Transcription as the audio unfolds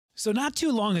So not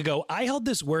too long ago, I held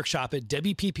this workshop at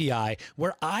WPPI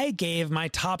where I gave my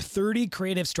top 30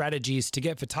 creative strategies to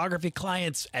get photography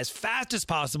clients as fast as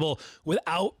possible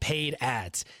without paid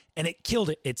ads. And it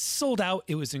killed it. It sold out.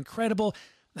 It was incredible.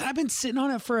 And I've been sitting on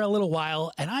it for a little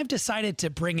while, and I've decided to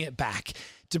bring it back.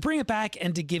 To bring it back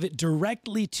and to give it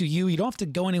directly to you. You don't have to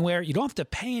go anywhere. You don't have to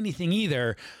pay anything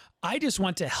either. I just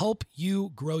want to help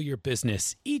you grow your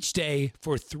business. Each day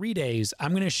for 3 days, I'm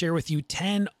going to share with you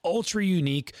 10 ultra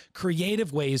unique,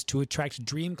 creative ways to attract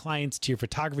dream clients to your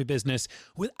photography business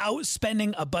without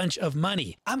spending a bunch of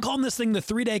money. I'm calling this thing the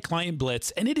 3-day client blitz,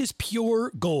 and it is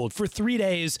pure gold. For 3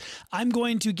 days, I'm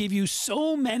going to give you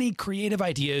so many creative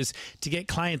ideas to get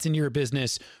clients into your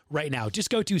business right now. Just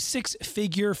go to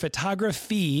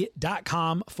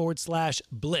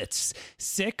sixfigurephotography.com/blitz.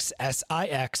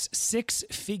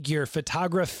 sixfigurephotography.com/blitz.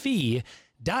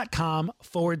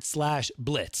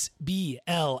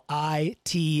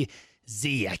 BLITZ.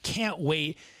 I can't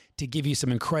wait to give you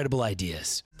some incredible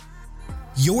ideas.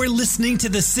 You're listening to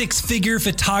the Six Figure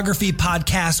Photography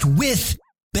Podcast with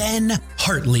Ben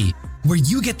Hartley, where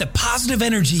you get the positive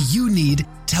energy you need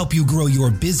to help you grow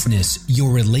your business,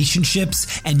 your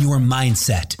relationships, and your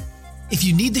mindset. If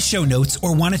you need the show notes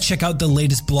or want to check out the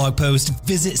latest blog post,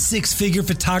 visit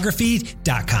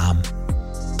sixfigurephotography.com.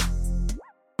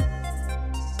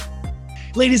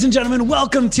 Ladies and gentlemen,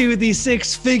 welcome to the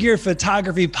Six Figure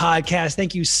Photography Podcast.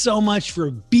 Thank you so much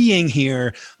for being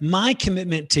here. My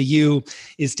commitment to you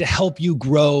is to help you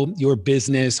grow your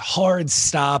business. Hard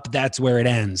stop, that's where it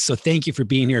ends. So thank you for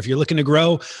being here. If you're looking to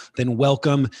grow, then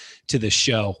welcome to the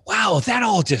show. Wow, that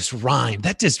all just rhymed.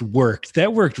 That just worked.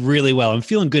 That worked really well. I'm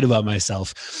feeling good about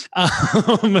myself.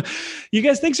 You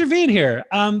guys, thanks for being here.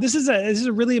 This is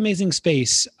a really amazing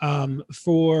space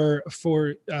for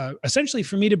essentially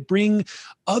for me to bring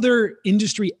other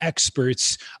industry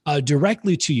experts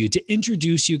directly to you, to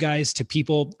introduce you guys to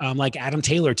people like Adam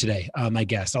Taylor today, my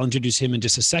guest. I'll introduce him in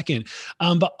just a second.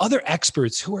 But other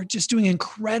experts who are just doing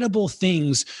incredible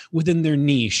things within their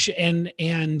niche. And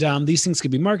these things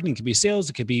could be marketing, it could be sales,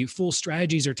 it could be full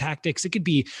strategies or tactics. It could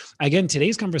be, again,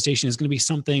 today's conversation is going to be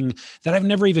something that I've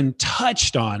never even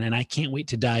touched on, and I can't wait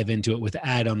to dive into it with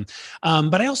Adam.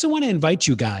 But I also want to invite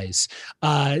you guys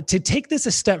to take this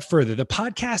a step further. The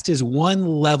podcast is one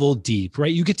level deep,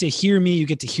 right? You get to hear me, you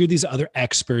get to hear these other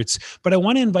experts, but I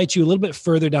want to invite you a little bit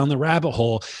further down the rabbit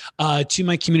hole to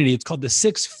my community. It's called the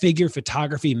Six Figure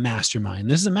Photography Mastermind.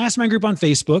 This is a mastermind group on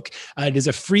Facebook. It is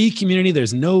a free community.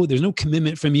 There's no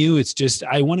commitment from you. It's just,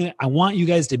 I want you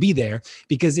guys to be there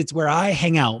because it's where I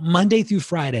hang out Monday through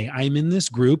Friday. I'm in this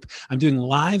group. I'm doing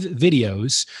live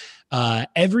videos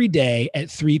every day at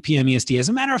 3 p.m. EST. As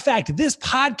a matter of fact, this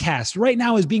podcast right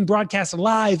now is being broadcast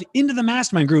live into the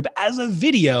mastermind group as a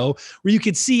video where you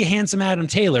could see handsome Adam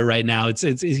Taylor right now.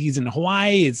 He's in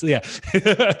Hawaii. He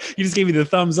just gave me the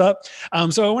thumbs up.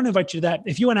 So I want to invite you to that.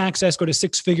 If you want access, go to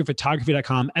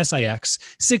sixfigurephotography.com,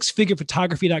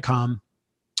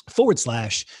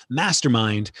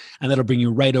 sixfigurephotography.com/mastermind, and that'll bring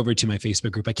you right over to my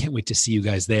Facebook group. I can't wait to see you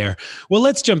guys there. Well,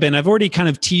 let's jump in. I've already kind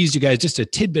of teased you guys just a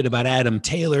tidbit about Adam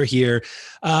Taylor here.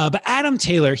 But Adam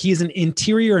Taylor, he is an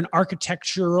interior and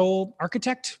architecture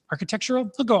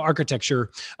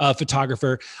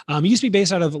photographer. He used to be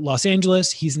based out of Los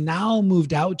Angeles. He's now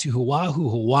moved out to Oahu,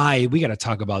 Hawaii. We got to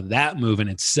talk about that move in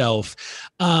itself.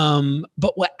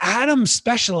 But what Adam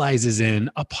specializes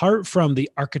in, apart from the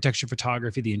architecture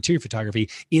photography, the interior photography,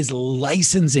 is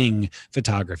licensing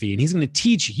photography. And he's going to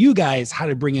teach you guys how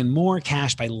to bring in more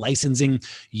cash by licensing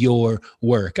your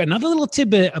work. Another little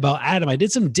tidbit about Adam, I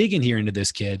did some digging here into this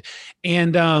kid,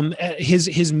 and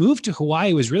his move to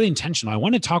Hawaii was really intentional. I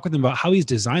want to talk with him about how he's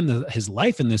designed his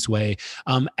life in this way.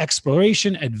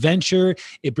 Exploration, adventure,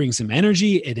 it brings him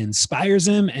energy, it inspires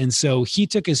him. And so he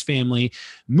took his family,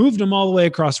 moved them all the way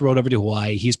across the road over to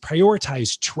Hawaii. He's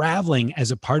prioritized traveling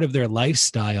as a part of their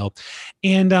lifestyle.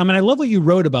 And I love what you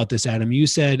wrote about this, Adam. You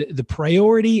said the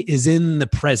priority is in the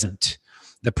present.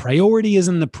 The priority is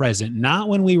in the present, not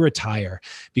when we retire,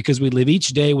 because we live each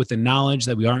day with the knowledge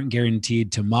that we aren't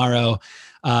guaranteed tomorrow.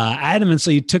 Adam, and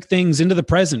so you took things into the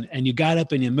present and you got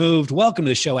up and you moved. Welcome to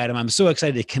the show, Adam. I'm so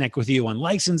excited to connect with you on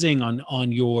licensing,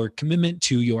 on your commitment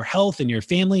to your health and your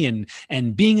family and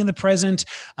being in the present.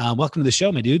 Welcome to the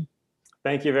show, my dude.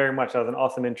 Thank you very much. That was an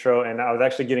awesome intro. And I was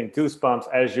actually getting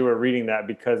goosebumps as you were reading that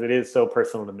because it is so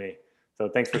personal to me. So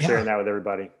thanks for sharing that with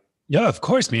everybody. Yeah, of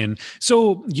course, man.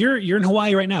 So you're in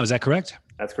Hawaii right now. Is that correct?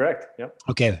 That's correct. Yep.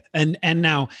 Okay. And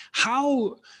now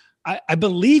I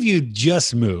believe you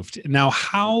just moved. Now,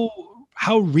 how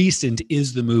recent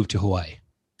is the move to Hawaii?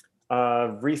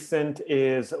 Recent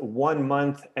is 1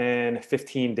 month and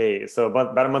 15 days. So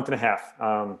about a month and a half.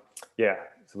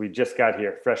 So we just got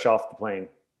here, fresh off the plane.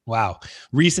 Wow.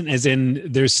 Recent as in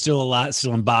there's still a lot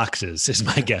still in boxes is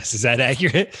my guess. Is that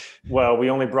accurate? Well, we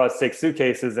only brought 6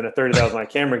 suitcases and a third of that was my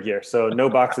camera gear. So no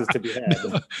boxes to be had.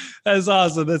 That's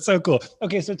awesome. That's so cool.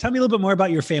 Okay. So tell me a little bit more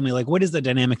about your family. Like, what is the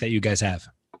dynamic that you guys have?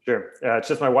 Sure. It's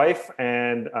just my wife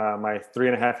and my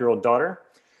 3.5-year-old daughter.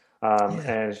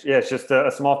 And yeah, it's just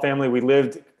a small family. We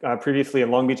lived previously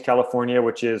in Long Beach, California,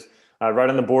 which is right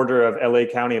on the border of LA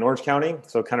County and Orange County.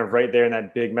 So kind of right there in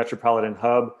that big metropolitan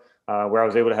hub where I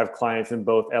was able to have clients in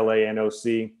both LA and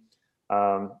OC.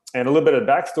 And a little bit of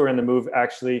backstory in the move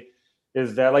actually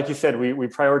is that, like you said, we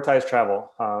prioritize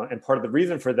travel. And part of the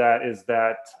reason for that is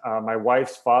that my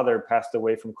wife's father passed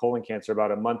away from colon cancer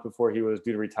about a month before he was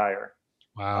due to retire.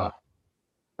 Wow.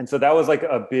 And so that was like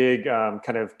a big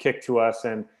kind of kick to us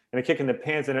and a kick in the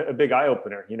pants and a big eye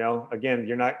opener. You know, again,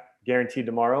 you're not guaranteed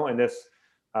tomorrow. And this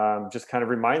just kind of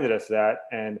reminded us that.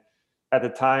 And at the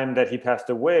time that he passed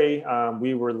away,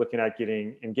 we were looking at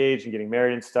getting engaged and getting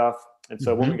married and stuff. And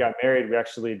so when we got married, we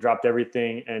actually dropped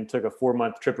everything and took a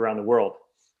 4-month trip around the world.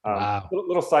 Wow.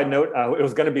 Little side note, it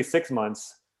was going to be 6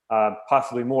 months,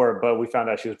 possibly more, but we found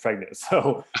out she was pregnant.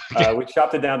 So we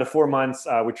chopped it down to 4 months.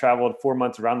 We traveled 4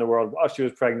 months around the world while she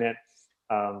was pregnant.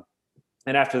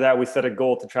 And after that, we set a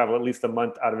goal to travel at least a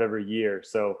month out of every year.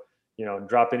 So, you know,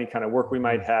 drop any kind of work we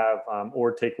might have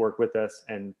or take work with us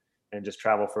and just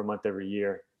travel for a month every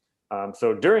year.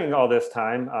 So during all this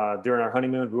time, during our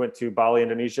honeymoon, we went to Bali,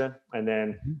 Indonesia, and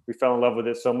then we fell in love with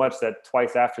it so much that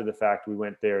twice after the fact, we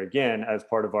went there again as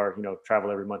part of our, you know,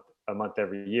 travel a month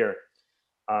every year.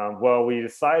 Well, we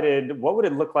decided what would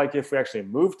it look like if we actually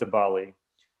moved to Bali,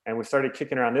 and we started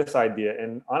kicking around this idea.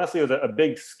 And honestly, it was a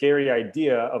big, scary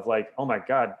idea of like, oh my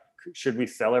God, should we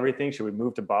sell everything? Should we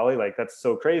move to Bali? Like, that's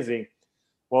so crazy.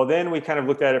 Well, then we kind of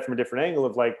looked at it from a different angle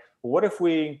of like, well, what if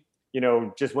we, you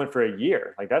know, just went for a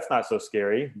year? Like, that's not so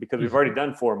scary because we've already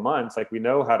done 4 months. Like, we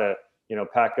know how to, you know,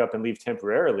 pack up and leave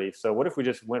temporarily. So what if we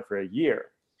just went for a year?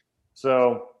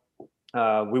 So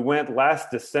we went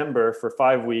last December for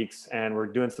 5 weeks and we're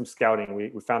doing some scouting.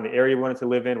 We found the area we wanted to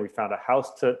live in. We found a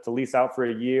house to lease out for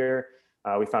a year.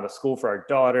 We found a school for our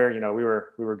daughter. You know, we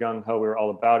were gung-ho. We were all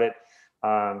about it.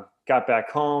 Got back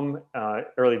home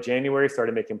early January,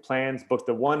 started making plans, booked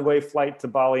a one-way flight to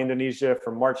Bali, Indonesia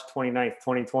for March 29th,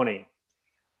 2020.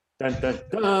 Dun, dun,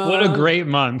 dun. What a great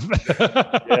month.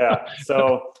 Yeah.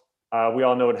 So we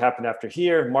all know what happened after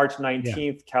here. March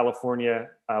 19th, California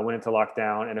went into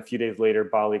lockdown. And a few days later,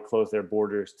 Bali closed their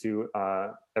borders to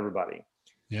everybody.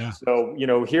 Yeah. So, you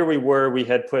know, here we were, we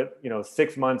had put, you know,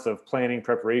 6 months of planning,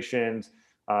 preparations,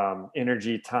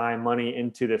 energy, time, money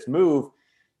into this move.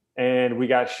 And we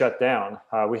got shut down.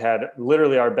 We had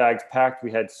literally our bags packed.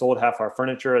 We had sold half our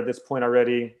furniture at this point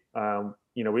already.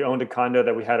 You know, we owned a condo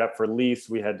that we had up for lease.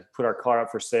 We had put our car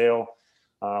up for sale.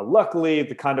 Luckily,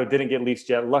 the condo didn't get leased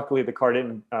yet. Luckily, the car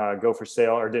didn't go for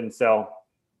sale or didn't sell.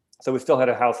 So we still had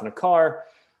a house and a car.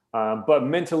 But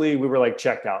mentally, we were like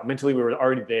checked out. Mentally, we were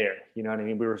already there. You know what I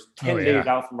mean? We were 10 days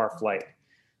out from our flight.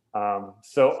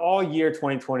 So all year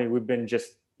 2020, we've been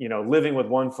just, you know, living with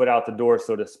one foot out the door,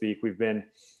 so to speak. We've been,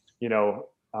 you know,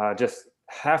 just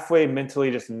halfway mentally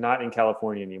just not in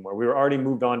California anymore. We were already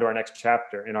moved on to our next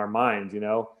chapter in our minds, you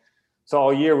know. So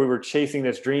all year we were chasing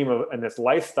this dream of and this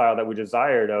lifestyle that we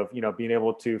desired of, you know, being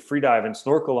able to free dive and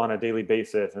snorkel on a daily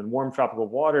basis and warm tropical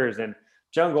waters and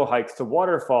jungle hikes to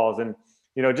waterfalls and,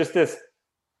 you know, just this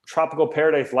tropical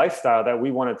paradise lifestyle that we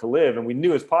wanted to live and we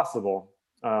knew is possible,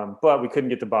 but we couldn't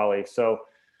get to Bali. So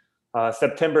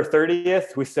September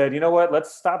 30th, we said, you know what,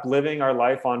 let's stop living our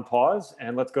life on pause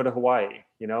and let's go to Hawaii.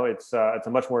 You know, it's a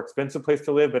much more expensive place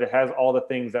to live, but it has all the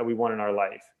things that we want in our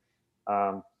life.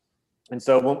 And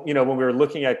so, when we were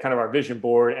looking at kind of our vision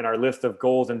board and our list of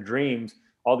goals and dreams,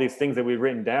 all these things that we've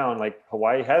written down, like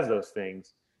Hawaii has those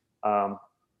things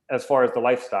as far as the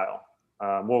lifestyle.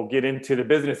 We'll get into the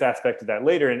business aspect of that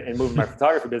later and moving my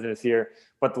photography business here,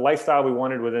 but the lifestyle we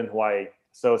wanted was in Hawaii.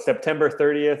 So September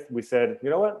 30th, we said, you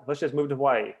know what, let's just move to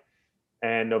Hawaii.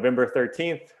 And November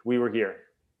 13th, we were here.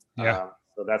 Yeah.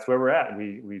 So that's where we're at.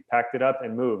 We packed it up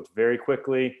and moved very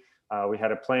quickly. We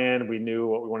had a plan. We knew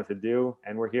what we wanted to do,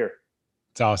 and we're here.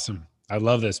 It's awesome. I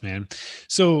love this, man.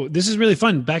 So this is really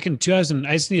fun. Back in 2000,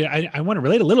 I want to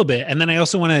relate a little bit. And then I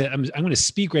also want to, I'm going to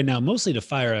speak right now, mostly to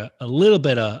fire a little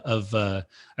bit or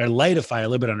light a fire a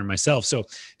little bit under myself. So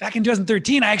back in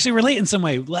 2013, I actually relate in some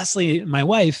way. Leslie, my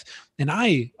wife, and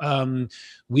I,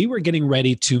 we were getting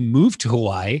ready to move to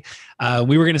Hawaii.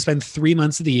 We were going to spend 3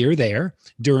 months of the year there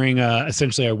during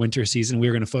essentially our winter season. We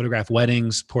were going to photograph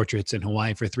weddings, portraits in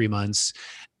Hawaii for 3 months.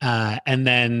 And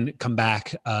then come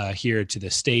back here to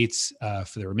the States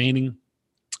for the remaining.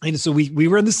 And so we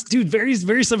were in this, dude, very,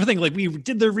 very similar thing. Like we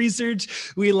did the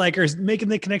research, we like are making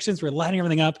the connections, we're lining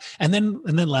everything up. And then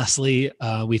lastly,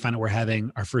 we found out we're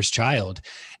having our first child,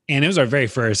 and it was our very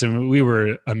first. And we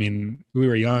were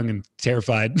young and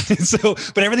terrified. So,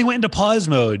 but everything went into pause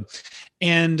mode.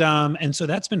 And so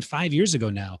that's been 5 years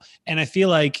ago now. And I feel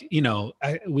like,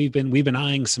 we've been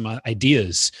eyeing some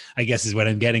ideas, I guess is what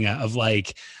I'm getting at,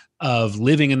 of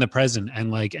living in the present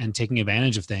and taking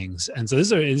advantage of things. And so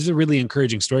this is a really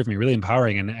encouraging story for me, really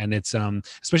empowering. And it's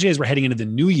especially as we're heading into the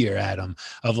new year, Adam,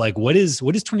 of like, what does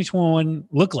 2021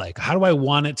 look like? How do I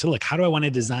want it to look? How do I want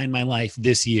to design my life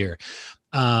this year?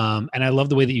 And I love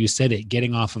the way that you said it,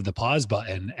 getting off of the pause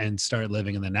button and start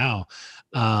living in the now.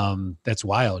 That's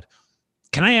wild.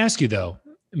 Can I ask you though,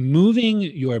 moving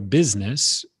your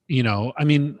business,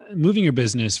 moving your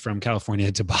business from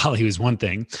California to Bali was one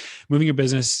thing. Moving your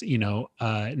business,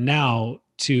 now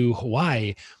to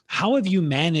Hawaii, how have you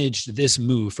managed this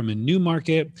move from a new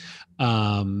market?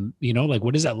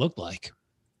 What does that look like?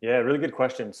 Yeah, really good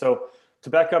question. So to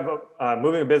back up,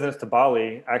 moving a business to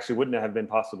Bali actually wouldn't have been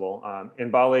possible.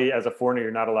 In Bali, as a foreigner,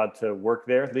 you're not allowed to work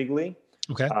there legally.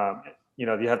 Okay.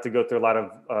 You have to go through a lot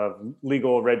of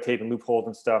legal red tape and loopholes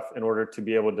and stuff in order to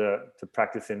be able to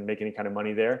practice and make any kind of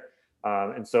money there.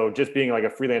 And so just being like a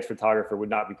freelance photographer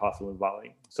would not be possible in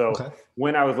Bali. So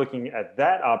when I was looking at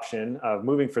that option of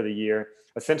moving for the year,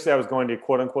 essentially I was going to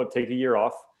quote unquote take a year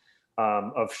off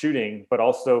of shooting, but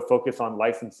also focus on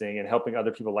licensing and helping other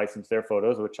people license their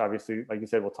photos, which obviously, like you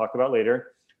said, we'll talk about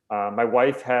later. My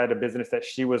wife had a business that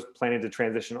she was planning to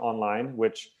transition online,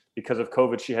 which because of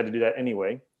COVID, she had to do that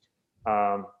anyway.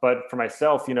 But for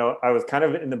myself, I was kind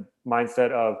of in the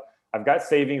mindset of I've got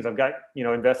savings, I've got,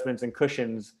 investments and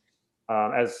cushions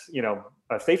as,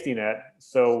 a safety net.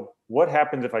 So what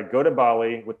happens if I go to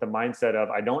Bali with the mindset of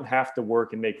I don't have to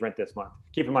work and make rent this month?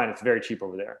 Keep in mind, it's very cheap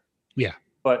over there. Yeah.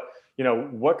 But,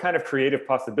 what kind of creative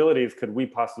possibilities could we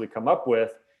possibly come up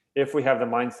with if we have the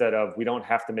mindset of we don't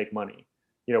have to make money?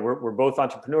 We're both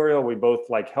entrepreneurial, we both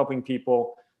like helping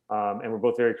people, and we're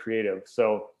both very creative.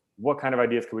 So what kind of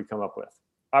ideas could we come up with?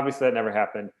 Obviously that never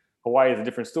happened. Hawaii is a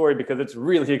different story because it's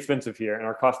really expensive here and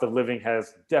our cost of living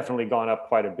has definitely gone up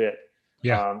quite a bit.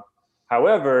 Yeah.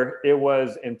 However, it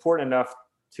was important enough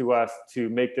to us to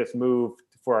make this move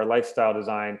for our lifestyle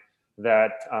design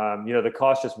that, the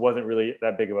cost just wasn't really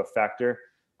that big of a factor.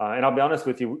 And I'll be honest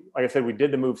with you, like I said, we did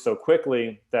the move so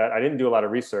quickly that I didn't do a lot of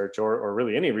research or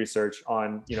really any research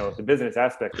on, the business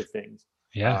aspect of things.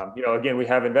 Yeah. Again, we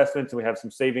have investments and we have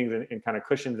some savings and kind of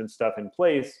cushions and stuff in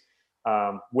place,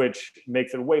 which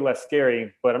makes it way less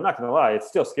scary. But I'm not going to lie, it's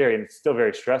still scary and it's still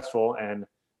very stressful. And,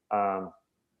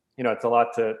 it's a lot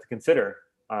to consider.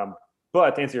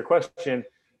 But to answer your question,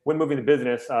 when moving the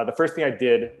business, the first thing I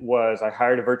did was I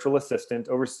hired a virtual assistant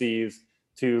overseas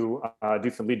to do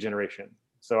some lead generation.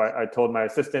 So I told my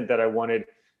assistant that I wanted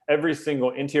every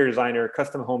single interior designer,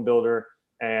 custom home builder,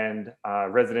 and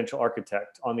residential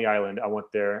architect on the island. I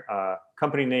want their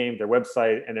company name, their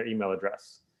website, and their email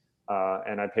address.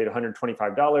 And I paid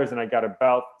 $125 and I got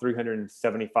about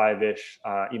 375-ish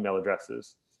email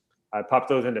addresses. I popped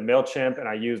those into MailChimp and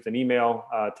I used an email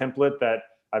template that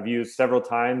I've used several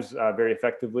times very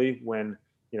effectively when,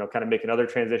 kind of making other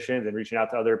transitions and reaching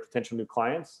out to other potential new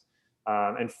clients.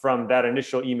 And from that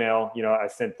initial email, I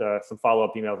sent some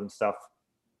follow-up emails and stuff.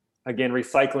 Again,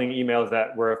 recycling emails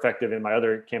that were effective in my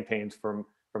other campaigns from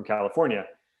California.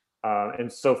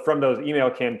 And so from those email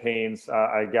campaigns,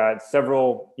 I got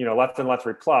several, lots and lots of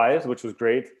replies, which was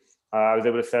great. I was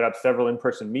able to set up several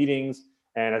in-person meetings.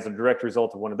 And as a direct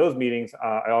result of one of those meetings,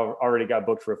 I already got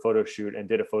booked for a photo shoot and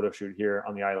did a photo shoot here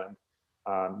on the island,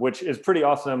 which is pretty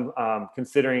awesome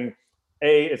considering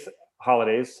A, it's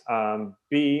holidays,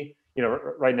 B,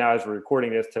 right now as we're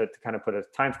recording this to kind of put a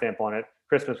timestamp on it,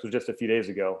 Christmas was just a few days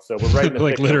ago. So we're right in the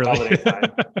like thick of holiday literally.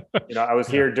 time. I was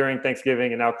here during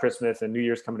Thanksgiving and now Christmas and New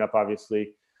Year's coming up,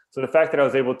 obviously. So the fact that I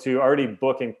was able to already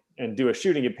book and do a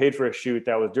shoot and get paid for a shoot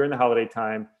that was during the holiday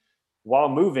time while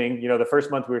moving, the first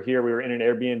month we were here, we were in an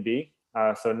Airbnb.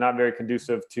 So not very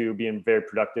conducive to being very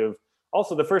productive.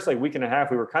 Also the first week and a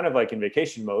half, we were kind of like in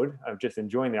vacation mode of just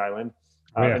enjoying the island.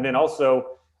 And then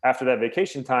also after that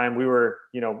vacation time, we were,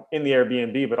 in the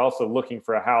Airbnb, but also looking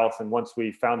for a house. And once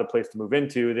we found a place to move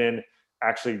into, then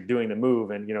actually doing the move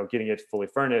and, getting it fully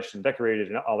furnished and decorated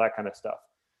and all that kind of stuff.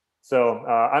 So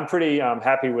I'm pretty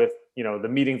happy with, the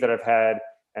meetings that I've had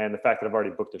and the fact that I've already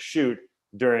booked a shoot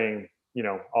during,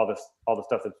 all the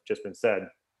stuff that's just been said.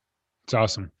 It's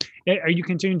awesome. Are you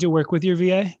continuing to work with your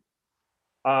VA?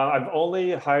 I've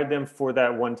only hired them for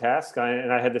that one task.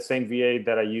 And I had the same VA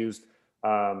that I used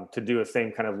to do the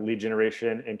same kind of lead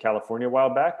generation in California a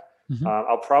while back. Mhm.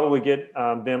 I'll probably get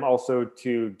them also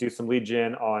to do some lead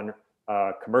gen on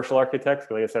commercial architects.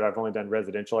 Like I said, I've only done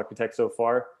residential architects so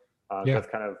far. Yeah. That's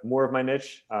kind of more of my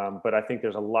niche, but I think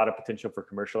there's a lot of potential for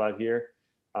commercial out here.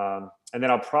 And then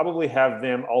I'll probably have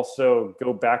them also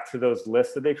go back to those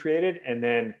lists that they created and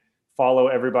then follow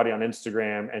everybody on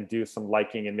Instagram and do some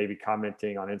liking and maybe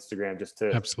commenting on Instagram just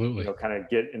to, Absolutely. kind of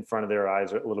get in front of their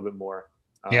eyes a little bit more.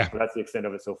 Yeah. But that's the extent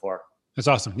of it so far. That's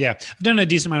awesome. Yeah, I've done a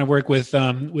decent amount of work with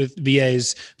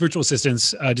VAs, virtual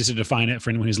assistants, just to define it for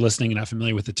anyone who's listening and not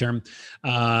familiar with the term.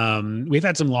 We've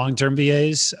had some long-term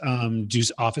VAs do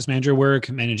office manager work,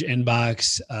 manage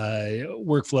inbox,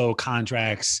 workflow,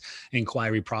 contracts,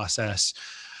 inquiry process.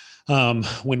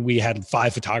 When we had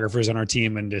 5 photographers on our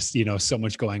team and just, so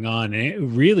much going on, and it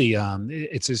really,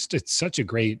 it's such a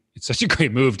great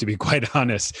move, to be quite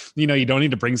honest. You don't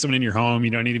need to bring someone in your home.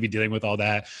 You don't need to be dealing with all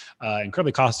that.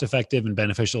 Incredibly cost effective and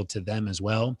beneficial to them as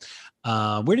well.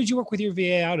 Where did you work with your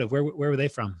VA out of? Where were they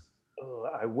from? Oh,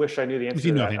 I wish I knew the If answer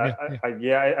you to know that.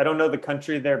 him, I don't know the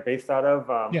country they're based out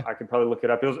of. yeah. I could probably look it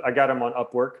up. I got them on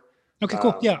Upwork. Okay,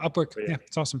 cool. Yeah, Upwork. Yeah,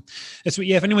 it's awesome. That's what,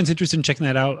 yeah. If anyone's interested in checking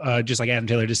that out, just like Adam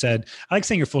Taylor just said, I like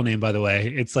saying your full name, by the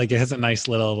way. It's like, it has a nice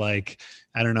little, I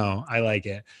don't know. I like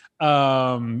it.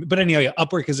 But anyway,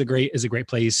 Upwork is a great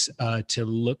place to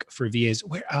look for VAs.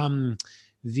 Where oh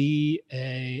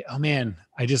man,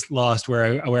 I just lost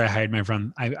where I hired mine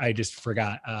from. I just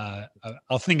forgot.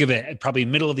 I'll think of it probably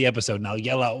middle of the episode, and I'll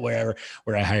yell out where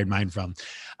I hired mine from.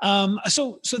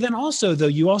 So then also though,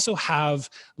 you also have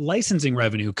licensing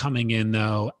revenue coming in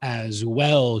though as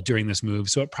well during this move.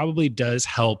 So it probably does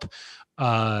help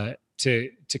to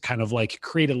kind of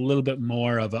create a little bit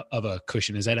more of a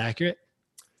cushion. Is that accurate?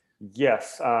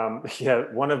 Yes. Yeah.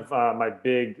 One of my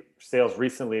big sales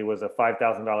recently was a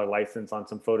 $5,000 license on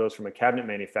some photos from a cabinet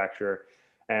manufacturer.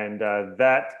 And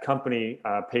that company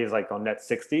pays on net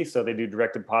 60. So they do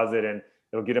direct deposit and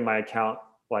it'll get in my account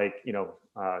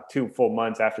 2 full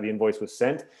months after the invoice was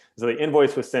sent. So the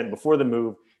invoice was sent before the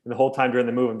move. And the whole time during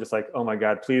the move, I'm just like, oh my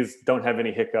God, please don't have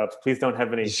any hiccups. Please don't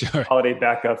have any Sure. holiday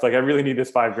backups. I really need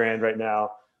this $5,000 right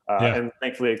now. Yeah. And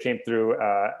thankfully it came through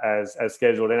as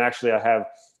scheduled. And actually I have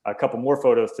a couple more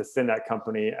photos to send that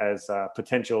company as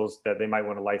potentials that they might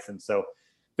want to license. So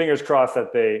fingers crossed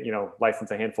that they,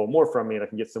 license a handful more from me and I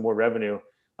can get some more revenue.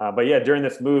 But yeah, during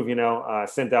this move,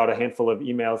 sent out a handful of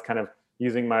emails, kind of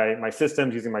using my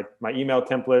systems, using my email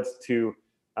templates to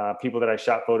people that I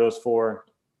shot photos for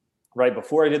right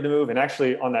before I did the move. And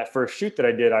actually on that first shoot that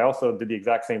I did, I also did the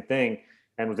exact same thing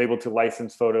and was able to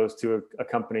license photos to a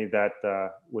company that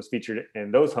was featured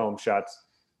in those home shots.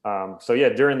 So yeah,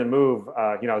 during the move,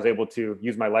 I was able to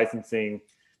use my licensing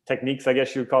techniques, I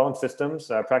guess you would call them, systems,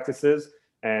 practices,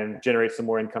 and generate some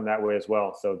more income that way as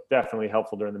well. So definitely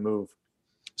helpful during the move.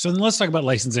 So then let's talk about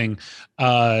licensing.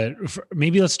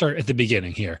 Maybe let's start at the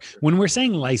beginning here. When we're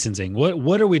saying licensing,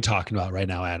 what are we talking about right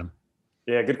now, Adam?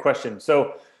 Yeah, good question.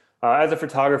 So as a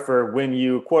photographer, when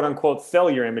you quote unquote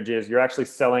sell your images, you're actually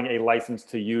selling a license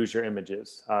to use your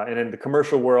images. And in the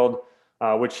commercial world,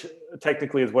 which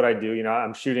technically is what I do.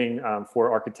 I'm shooting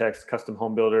for architects, custom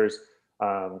home builders,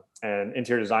 and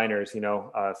interior designers,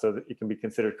 so that it can be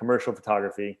considered commercial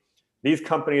photography. These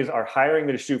companies are hiring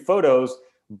me to shoot photos,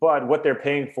 but what they're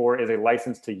paying for is a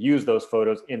license to use those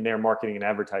photos in their marketing and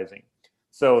advertising.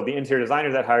 So the interior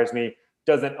designer that hires me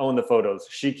doesn't own the photos.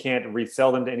 She can't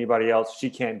resell them to anybody else. She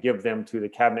can't give them to the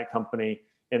cabinet company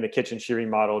in the kitchen she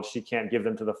remodeled. She can't give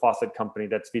them to the faucet company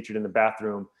that's featured in the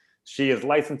bathroom. She is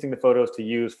licensing the photos to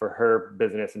use for her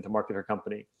business and to market her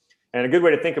company. And a good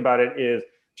way to think about it is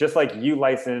just like you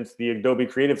license the Adobe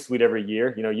Creative Suite every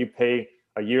year, you pay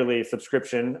a yearly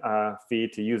subscription fee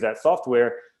to use that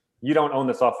software. You don't own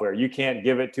the software. You can't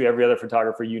give it to every other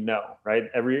photographer, right?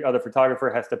 Every other photographer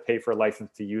has to pay for a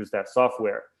license to use that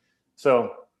software.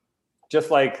 So just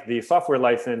like the software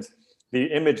license, the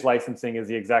image licensing is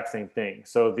the exact same thing.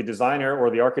 So the designer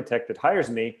or the architect that hires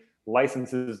me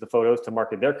licenses the photos to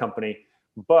market their company,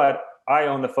 but I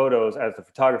own the photos as the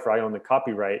photographer. I own the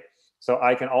copyright. So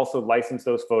I can also license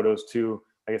those photos to,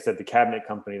 like I said, the cabinet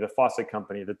company, the faucet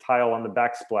company, the tile on the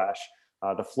backsplash,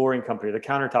 the flooring company, the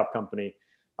countertop company.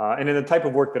 And in the type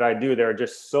of work that I do, there are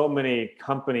just so many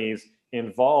companies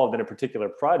involved in a particular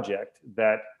project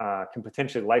that can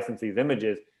potentially license these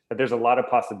images that there's a lot of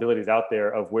possibilities out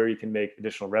there of where you can make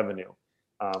additional revenue.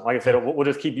 Like I said, we'll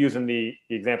just keep using the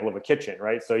example of a kitchen,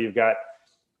 right? So you've got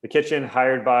the kitchen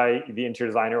hired by the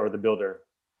interior designer or the builder.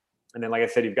 And then, like I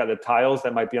said, you've got the tiles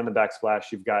that might be on the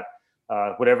backsplash. You've got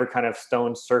whatever kind of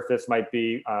stone surface might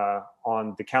be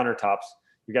on the countertops.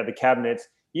 You've got the cabinets,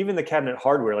 even the cabinet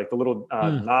hardware, like the little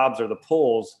knobs or the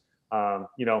pulls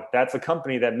That's a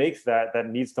company that makes that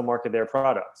needs to market their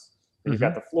products. And you've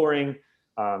got the flooring,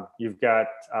 you've got,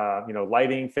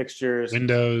 lighting fixtures,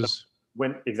 windows.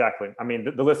 Exactly. I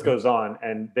mean, the list goes on,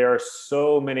 and there are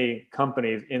so many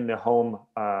companies in the home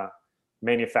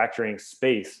manufacturing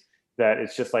space that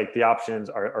it's just like the options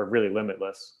are really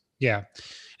limitless. Yeah.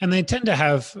 And they tend to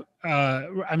have,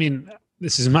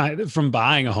 this is from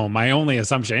buying a home, my only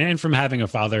assumption, and from having a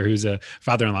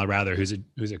father-in-law rather, who's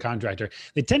a contractor,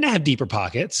 they tend to have deeper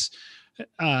pockets,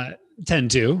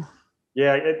 tend to.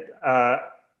 Yeah.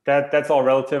 That's all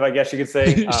relative, I guess you could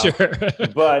say. Sure.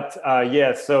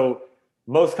 But so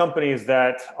most companies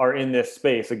that are in this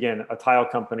space, again, a tile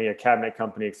company, a cabinet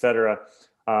company, et cetera,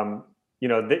 I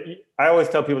always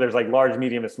tell people there's like large,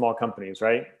 medium, and small companies,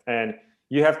 right? And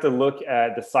you have to look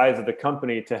at the size of the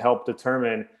company to help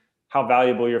determine how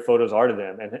valuable your photos are to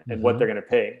them and what they're going to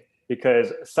pay.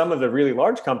 Because some of the really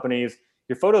large companies,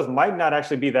 your photos might not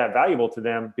actually be that valuable to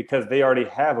them because they already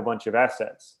have a bunch of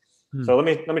assets. So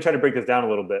let me try to break this down a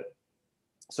little bit.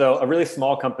 So a really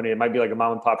small company, it might be like a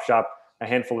mom and pop shop, a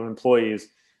handful of employees.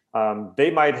 They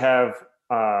might have,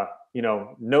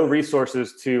 no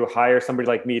resources to hire somebody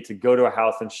like me to go to a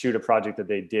house and shoot a project that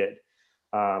they did.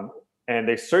 And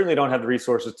they certainly don't have the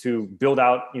resources to build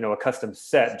out, a custom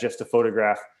set just to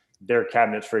photograph their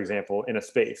cabinets, for example, in a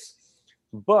space.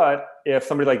 But if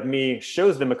somebody like me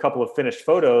shows them a couple of finished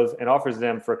photos and offers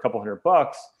them for a couple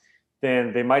 $100,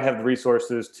 then they might have the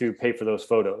resources to pay for those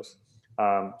photos.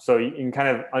 So you can kind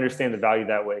of understand the value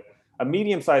that way. A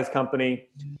medium-sized company,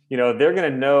 they're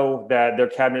going to know that their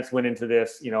cabinets went into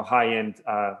this, high-end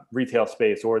retail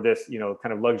space or this,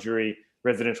 kind of luxury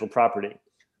residential property.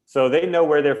 So they know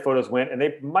where their photos went, and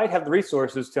they might have the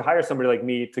resources to hire somebody like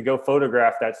me to go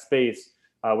photograph that space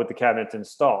with the cabinets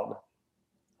installed.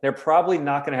 They're probably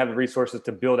not going to have the resources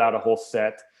to build out a whole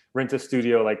set, rent a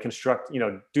studio, like construct,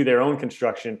 do their own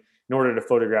construction in order to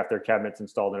photograph their cabinets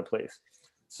installed in a place.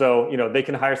 So, they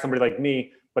can hire somebody like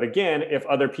me. But again, if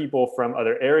other people from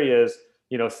other areas,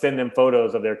 send them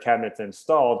photos of their cabinets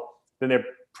installed, then they're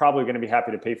probably going to be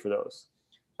happy to pay for those.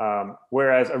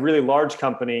 Whereas a really large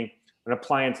company, an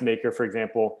appliance maker, for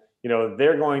example,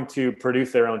 they're going to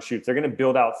produce their own shoots. They're going to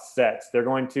build out sets. They're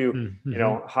going to,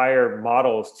 hire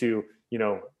models to,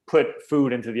 put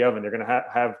food into the oven. They're going to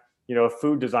have, a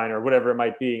food designer or whatever it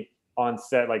might be on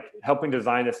set, like helping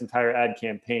design this entire ad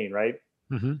campaign, right?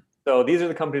 So these are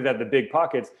the companies that have the big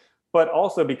pockets, but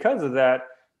also because of that,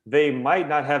 they might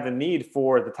not have the need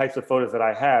for the types of photos that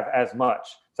I have as much.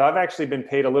 So I've actually been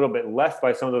paid a little bit less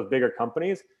by some of those bigger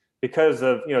companies because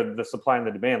of, the supply and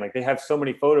the demand. Like they have so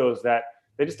many photos that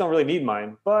they just don't really need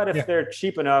mine. But if they're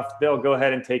cheap enough, they'll go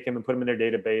ahead and take them and put them in their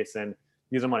database and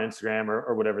use them on Instagram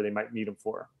or whatever they might need them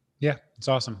for. Yeah, it's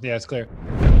awesome. Yeah, it's clear.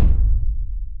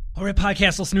 All right,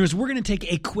 podcast listeners, we're going to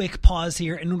take a quick pause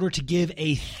here in order to give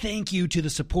a thank you to the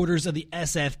supporters of the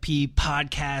SFP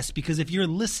podcast, because if you're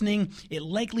listening, it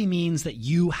likely means that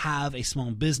you have a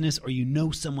small business or you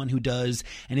know someone who does.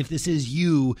 And if this is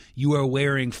you, you are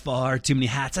wearing far too many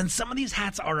hats. And some of these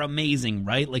hats are amazing,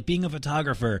 right? Like being a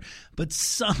photographer, but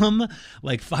some,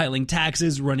 like filing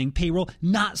taxes, running payroll,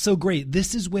 not so great.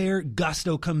 This is where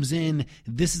Gusto comes in.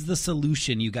 This is the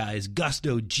solution, you guys.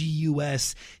 Gusto,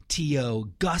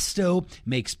 Gusto. Gusto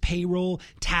makes payroll,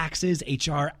 taxes,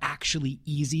 HR actually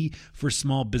easy for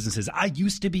small businesses. I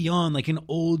used to be on like an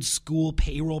old school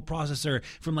payroll processor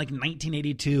from like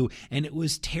 1982, and it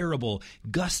was terrible.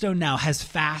 Gusto now has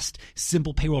fast,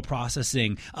 simple payroll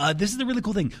processing. This is the really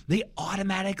cool thing. They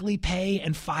automatically pay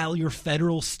and file your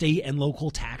federal, state, and local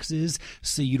taxes,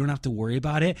 so you don't have to worry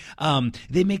about it.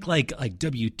 They make like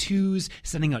W-2s,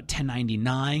 sending out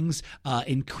 1099s,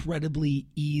 incredibly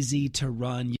easy to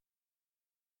run.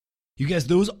 You guys,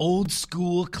 those old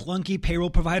school clunky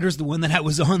payroll providers, the one that I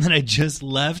was on that I just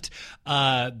left,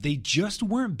 they just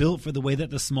weren't built for the way that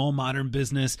the small modern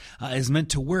business is meant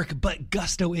to work, but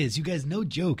Gusto is. You guys, no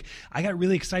joke. I got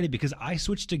really excited because I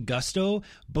switched to Gusto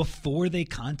before they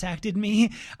contacted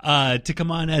me to come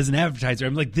on as an advertiser.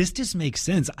 I'm like, this just makes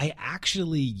sense. I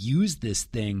actually use this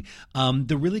thing.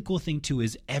 The really cool thing too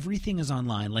is everything is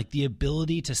online, like the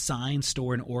ability to sign,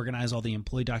 store, and organize all the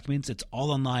employee documents. It's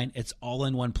all online. It's all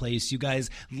in one place. You guys,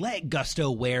 let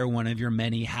Gusto wear one of your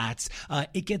many hats.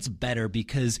 It gets better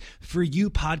because for you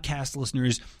podcast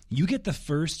listeners, you get the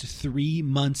first 3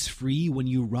 months free when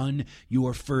you run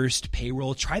your first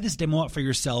payroll. Try this demo out for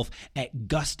yourself at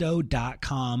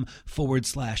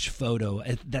gusto.com/photo.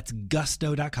 That's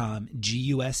gusto.com,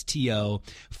 Gusto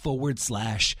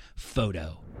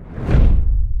 /photo.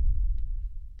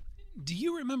 Do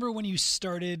you remember when you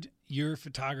started your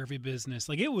photography business?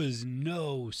 Like, it was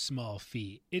no small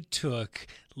feat. It took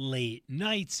late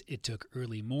nights. It took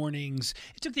early mornings.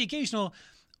 It took the occasional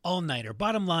all-nighter.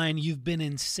 Bottom line, you've been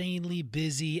insanely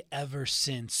busy ever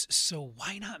since. So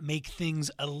why not make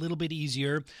things a little bit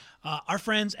easier? Our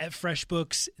friends at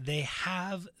FreshBooks, they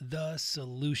have the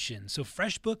solution. So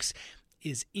FreshBooks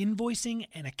is invoicing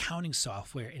and accounting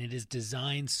software, and it is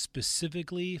designed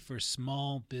specifically for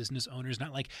small business owners,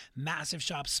 not like massive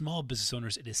shops, small business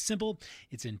owners. It is simple,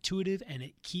 it's intuitive, and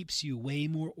it keeps you way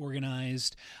more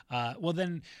organized.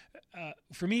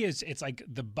 For me, it's like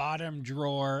the bottom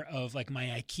drawer of like my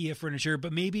IKEA furniture,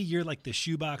 but maybe you're like the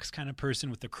shoebox kind of person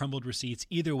with the crumbled receipts.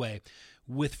 Either way,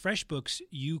 with FreshBooks,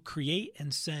 you create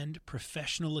and send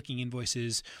professional looking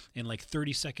invoices in like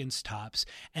 30 seconds tops,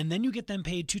 and then you get them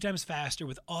paid 2 times faster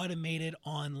with automated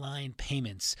online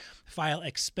payments. File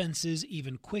expenses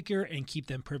even quicker and keep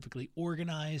them perfectly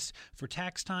organized for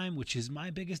tax time, which is my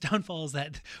biggest downfall, is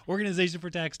that organization for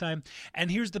tax time. And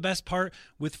here's the best part,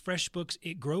 with FreshBooks,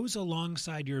 it grows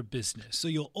alongside your business. So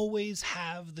you'll always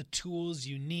have the tools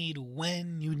you need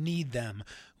when you need them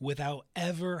without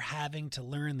ever having to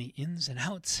learn the ins and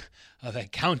outs of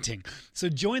accounting. So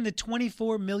join the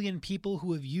 24 million people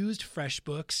who have used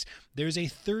FreshBooks. There's a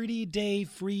 30-day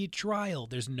free trial.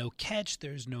 There's no catch.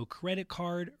 There's no credit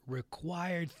card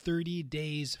required. 30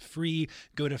 days free.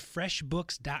 Go to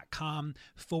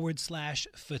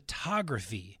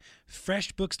freshbooks.com/photography.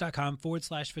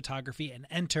 freshbooks.com/photography and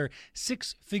enter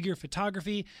Six-Figure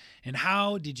Photography. And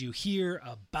how did you hear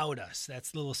about us?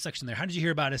 That's the little section there. How did you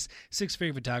hear about us?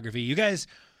 Six-Figure Photography. You guys,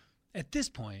 at this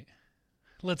point,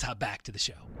 let's hop back to the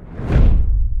show.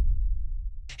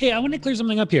 Hey, I want to clear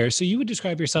something up here. So you would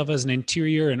describe yourself as an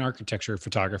interior and architecture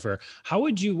photographer. How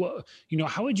would you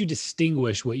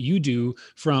distinguish what you do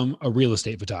from a real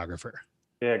estate photographer?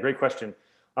 Yeah, great question.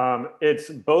 It's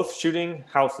both shooting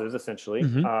houses essentially,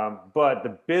 but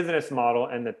the business model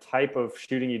and the type of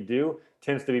shooting you do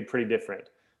tends to be pretty different.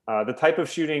 The type of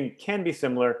shooting can be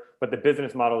similar, but the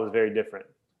business model is very different.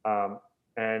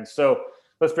 And so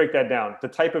let's break that down. The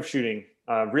type of shooting,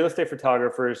 real estate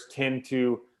photographers tend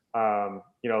to,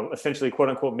 essentially quote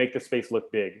unquote, make the space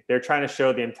look big. They're trying to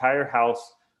show the entire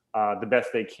house the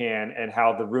best they can and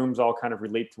how the rooms all kind of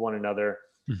relate to one another,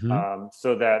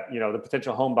 so that, the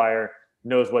potential home buyer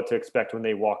knows what to expect when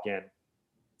they walk in.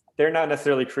 They're not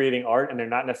necessarily creating art, and they're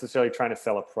not necessarily trying to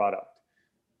sell a product.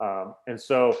 And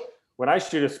so when I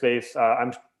shoot a space,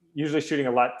 I'm usually shooting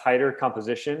a lot tighter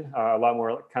composition, a lot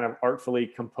more kind of artfully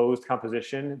composed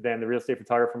composition than the real estate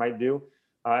photographer might do.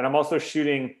 And I'm also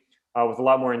shooting with a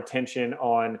lot more intention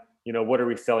on, what are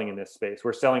we selling in this space?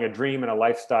 We're selling a dream and a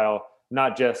lifestyle,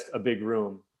 not just a big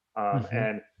room.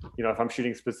 And, if I'm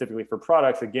shooting specifically for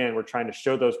products, again, we're trying to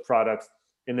show those products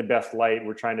in the best light.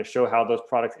 We're trying to show how those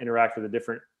products interact with the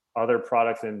different other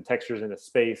products and textures in the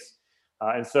space.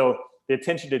 And so the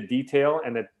attention to detail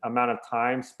and the amount of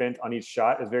time spent on each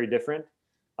shot is very different.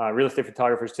 Real estate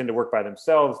photographers tend to work by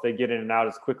themselves. They get in and out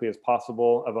as quickly as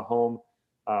possible of a home,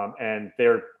 and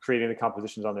they're creating the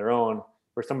compositions on their own.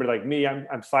 For somebody like me,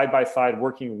 I'm side by side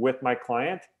working with my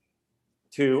client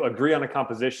to agree on a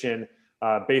composition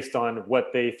based on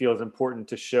what they feel is important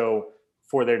to show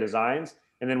for their designs.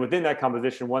 And then within that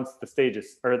composition, once the stage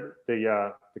is, or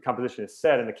the composition is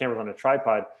set and the camera's on a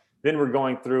tripod, then we're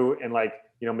going through and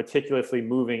meticulously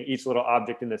moving each little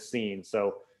object in the scene.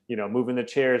 So, moving the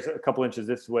chairs a couple inches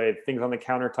this way, things on the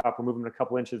countertop, we're moving a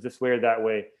couple inches this way or that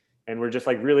way. And we're just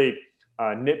really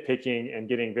nitpicking and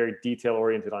getting very detail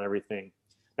oriented on everything.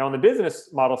 Now, on the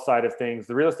business model side of things,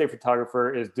 the real estate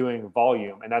photographer is doing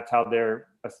volume, and that's how they're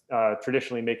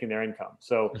traditionally making their income.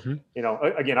 So,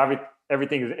 again,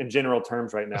 everything is in general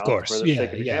terms right now. Of course.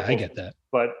 Yeah, I get that.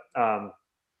 But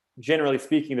generally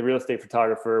speaking, the real estate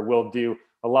photographer will do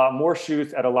a lot more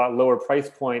shoots at a lot lower price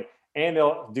point, and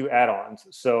they'll do add-ons.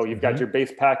 So you've got your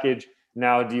base package.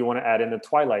 Now, do you want to add in the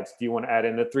twilights? Do you want to add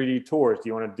in the 3D tours? Do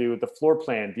you want to do the floor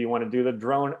plan? Do you want to do the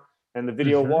drone and the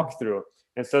video walkthrough?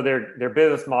 And so their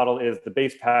business model is the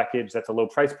base package. That's a low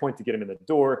price point to get them in the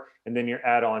door. And then your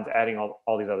add-ons, adding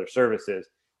all these other services.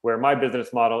 Where my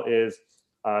business model is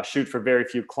shoot for very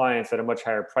few clients at a much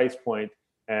higher price point.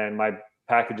 And my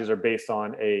packages are based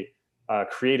on a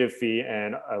creative fee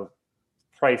and a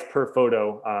price per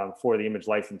photo for the image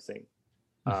licensing.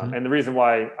 And the reason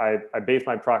why I base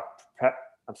my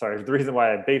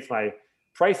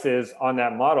prices on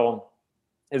that model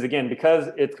is, again, because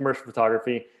it's commercial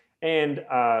photography, and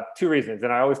 2 reasons.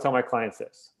 And I always tell my clients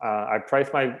this: I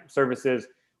price my services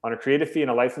on a creative fee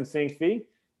and a licensing fee.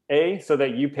 So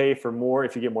that you pay for more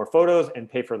if you get more photos, and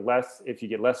pay for less if you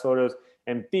get less photos.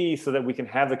 and B, so that we can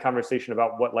have the conversation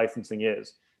about what licensing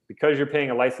is. Because you're paying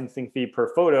a licensing fee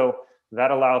per photo,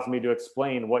 that allows me to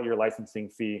explain what your licensing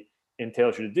fee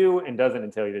entails you to do and doesn't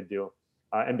entail you to do.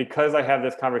 And because I have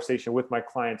this conversation with my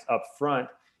clients up front,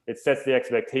 it sets the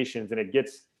expectations and it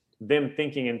gets them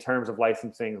thinking in terms of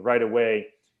licensing right away.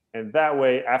 And that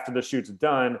way, after the shoot's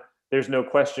done, there's no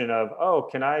question of, oh,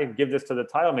 can I give this to the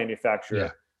tile manufacturer? Yeah.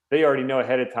 They already know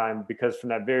ahead of time, because from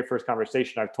that very first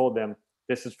conversation, I've told them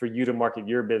this is for you to market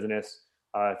your business.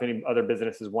 If any other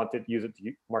businesses want to use it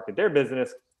to market their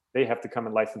business, they have to come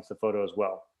and license the photo as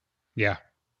well. Yeah.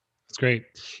 That's great.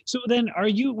 So then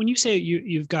when you say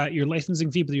you've got your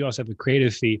licensing fee, but you also have a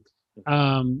creative fee.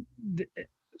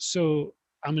 So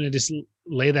I'm going to just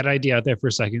lay that idea out there for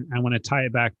a second. I want to tie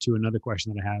it back to another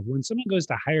question that I have. When someone goes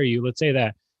to hire you, let's say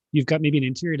that you've got maybe an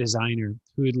interior designer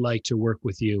who would like to work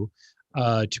with you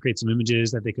to create some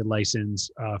images that they could license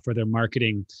for their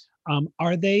marketing.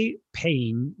 Are they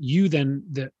paying you then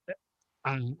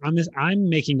I'm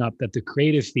making up that the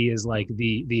creative fee is like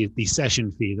the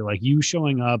session fee. They're like you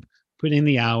showing up, putting in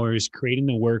the hours, creating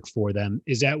the work for them.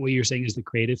 Is that what you're saying is the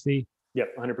creative fee?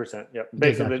 Yep, 100%. Yep,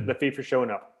 basically the fee for showing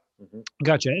up. Mm-hmm.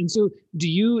 Gotcha. And so,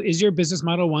 is your business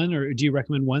model one, or do you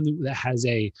recommend one that has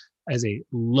a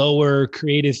lower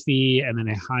creative fee and then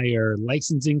a higher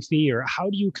licensing fee, or how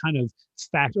do you kind of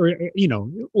factor,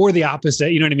 or the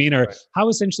opposite? You know what I mean? Or how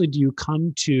essentially do you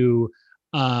come to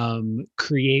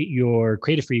create your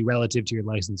creative fee relative to your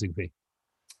licensing fee?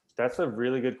 That's a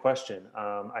really good question.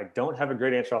 I don't have a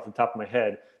great answer off the top of my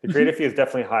head. The creative fee is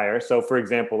definitely higher. So for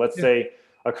example, let's say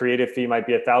a creative fee might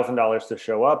be $1,000 to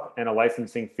show up, and a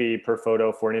licensing fee per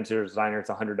photo for an interior designer, it's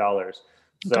 $100.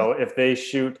 So if they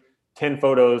shoot 10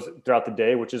 photos throughout the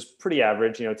day, which is pretty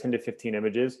average, 10 to 15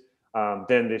 images,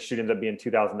 then the shoot ends up being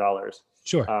 $2,000.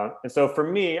 Sure. And so for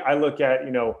me, I look at,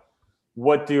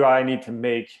 what do I need to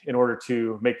make in order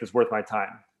to make this worth my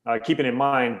time? Keeping in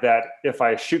mind that if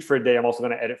I shoot for a day, I'm also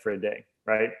going to edit for a day,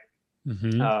 right?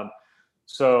 Mm-hmm.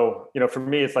 So, for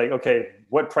me, it's like, okay,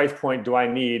 what price point do I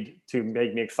need to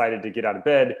make me excited to get out of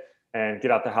bed and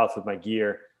get out the house with my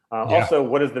gear? Also,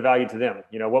 what is the value to them?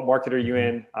 What market are you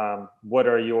in? What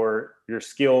are your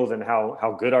skills, and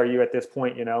how good are you at this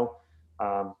point?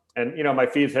 And my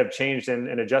fees have changed and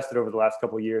adjusted over the last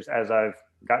couple of years as I've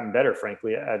gotten better,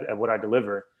 frankly, at what I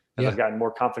deliver, as I've gotten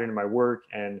more confident in my work.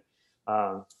 And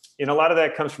a lot of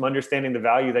that comes from understanding the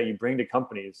value that you bring to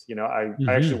companies. I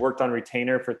actually worked on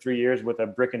retainer for 3 years with a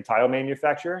brick and tile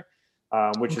manufacturer,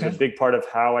 which is a big part of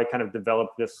how I kind of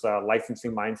developed this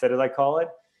licensing mindset, as I call it,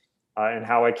 and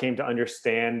how I came to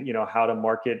understand, how to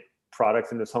market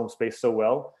products in this home space so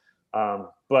well.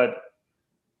 But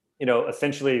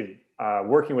essentially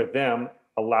working with them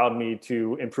allowed me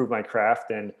to improve my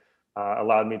craft and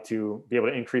allowed me to be able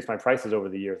to increase my prices over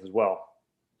the years as well.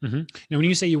 Mm-hmm. Now, when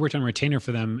you say you worked on retainer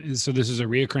for them, so this is a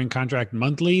reoccurring contract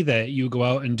monthly that you go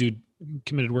out and do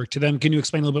committed work to them. Can you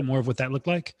explain a little bit more of what that looked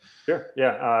like? Sure.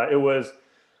 Yeah. It was,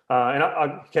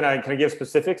 and can I give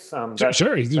specifics?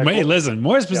 Sure. Cool? Listen,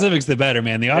 more specifics, the better,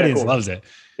 man. The audience loves it.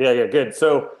 Yeah. Good.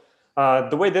 So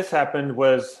the way this happened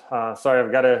was, sorry,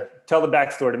 I've got to tell the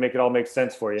backstory to make it all make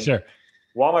sense for you. Sure.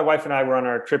 While my wife and I were on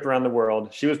our trip around the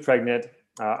world, she was pregnant.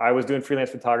 I was doing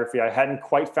freelance photography. I hadn't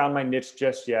quite found my niche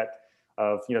just yet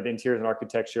of, the interiors and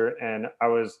architecture. And I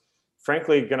was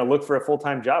frankly going to look for a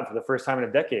full-time job for the first time in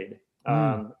a decade.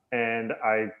 And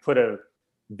I put a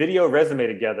video resume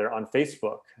together on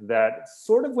Facebook that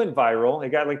sort of went viral. It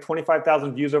got like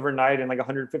 25,000 views overnight and like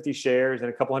 150 shares and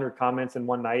a couple hundred comments in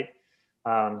one night.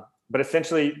 But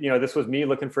essentially, this was me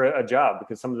looking for a job,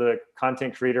 because some of the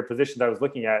content creator positions I was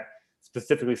looking at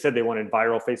specifically said they wanted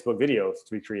viral Facebook videos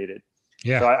to be created.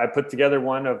 Yeah. So I put together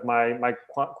one of my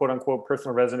quote unquote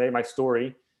personal resume, my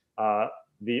story.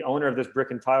 The owner of this brick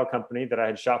and tile company that I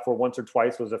had shot for once or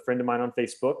twice was a friend of mine on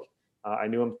Facebook. I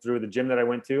knew him through the gym that I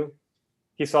went to.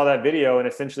 He saw that video and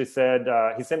essentially said,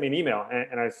 he sent me an email.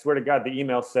 And I swear to God, the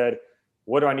email said,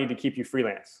 "What do I need to keep you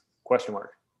freelance?" ?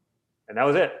 And that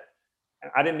was it.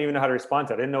 I didn't even know how to respond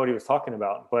to it. I didn't know what he was talking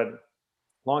about. But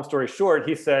long story short,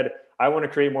 he said, "I want to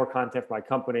create more content for my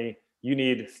company. You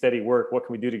need steady work. What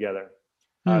can we do together?"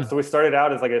 So we started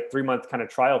out as like a 3-month kind of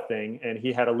trial thing. And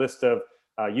he had a list of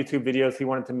YouTube videos he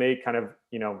wanted to make, kind of,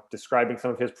 describing some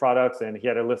of his products. And he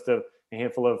had a list of a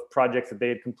handful of projects that they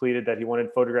had completed that he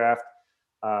wanted photographed.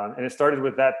 And it started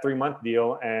with that 3-month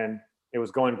deal, and it was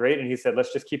going great. And he said,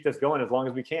 "Let's just keep this going as long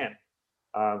as we can."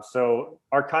 So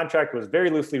our contract was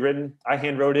very loosely written. I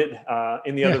hand wrote it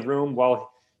in the other room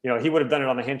while, he would have done it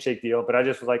on the handshake deal, but I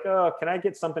just was like, "Oh, can I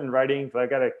get something in writing? Because I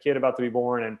got a kid about to be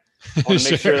born and I want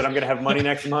to make sure that I'm going to have money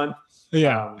next month."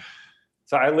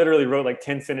 So I literally wrote like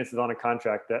 10 sentences on a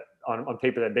contract that on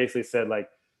paper that basically said like,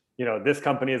 this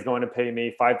company is going to pay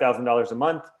me $5,000 a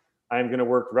month. I'm going to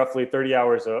work roughly 30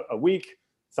 hours a week,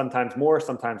 sometimes more,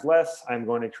 sometimes less. I'm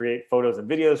going to create photos and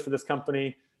videos for this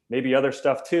company, maybe other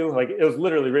stuff too. Like it was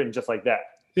literally written just like that.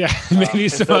 Yeah, maybe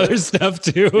some other stuff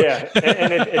too. Yeah,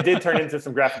 and it did turn into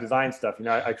some graphic design stuff.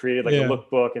 I created like a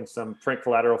lookbook and some print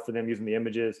collateral for them using the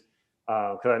images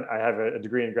because I have a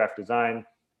degree in graphic design.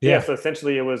 Yeah, so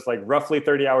essentially it was like roughly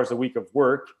 30 hours a week of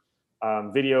work,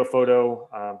 video,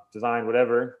 photo, design,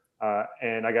 whatever.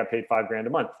 And I got paid $5,000 a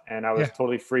month, and I was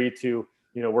totally free to,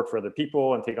 work for other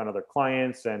people and take on other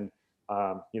clients. And,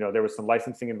 there was some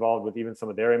licensing involved with even some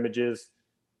of their images,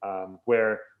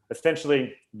 where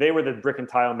essentially they were the brick and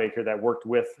tile maker that worked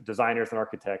with designers and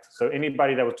architects. So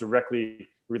anybody that was directly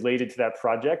related to that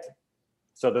project.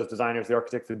 So those designers, the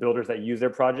architects, the builders that use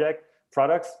their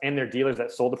products, and their dealers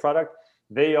that sold the product,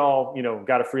 they all,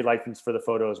 got a free license for the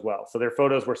photo as well. So their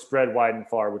photos were spread wide and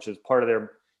far, which is part of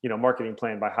their, marketing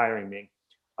plan by hiring me.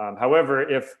 However,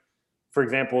 if, for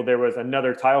example, there was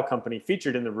another tile company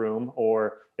featured in the room,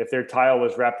 or if their tile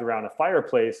was wrapped around a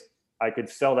fireplace, I could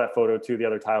sell that photo to the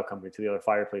other tile company, to the other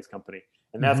fireplace company.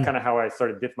 And that's kind of how I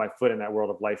started dipping my foot in that world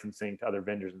of licensing to other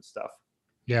vendors and stuff.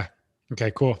 Yeah.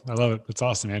 Okay, cool. I love it. That's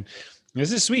awesome, man.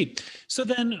 This is sweet. So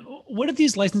then what do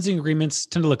these licensing agreements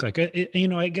tend to look like?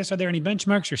 I guess, are there any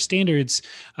benchmarks or standards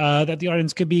that the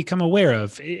audience could become aware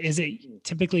of? Is it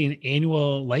typically an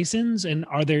annual license? And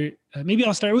are there, maybe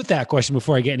I'll start with that question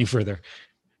before I get any further.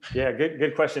 Yeah,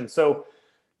 good question. So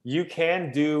you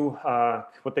can do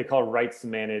what they call rights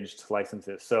managed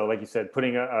licenses. So like you said,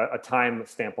 putting a time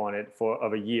stamp on it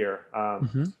of a year,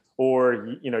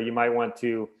 or, you might want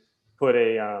to put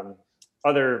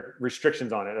other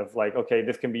restrictions on it of like, okay,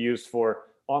 this can be used for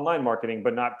online marketing,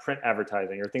 but not print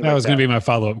advertising or things like that. That was going to be my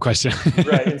follow-up question.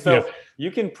 Right. And so you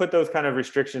can put those kind of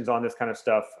restrictions on this kind of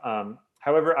stuff.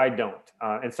 However, I don't.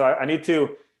 And so I need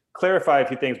to clarify a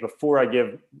few things before I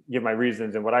give my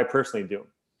reasons and what I personally do.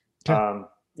 Okay.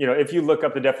 If you look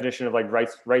up the definition of like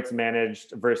rights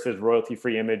managed versus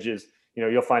royalty-free images,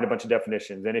 you'll find a bunch of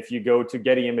definitions. And if you go to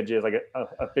Getty Images, like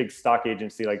a big stock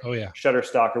agency, like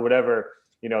Shutterstock or whatever,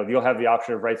 you'll have the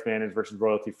option of rights managed versus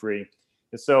royalty-free.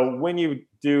 And so when you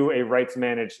do a rights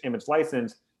managed image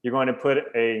license, you're going to put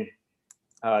a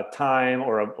time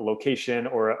or a location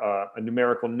or a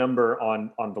numerical number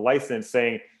on the license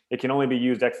saying it can only be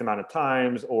used X amount of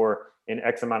times or in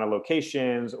X amount of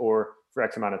locations or for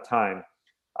X amount of time.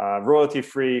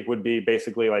 Royalty-free would be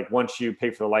basically like once you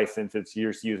pay for the license, it's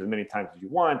yours to use as many times as you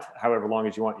want, however long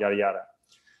as you want, yada, yada.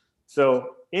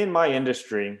 So in my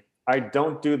industry, I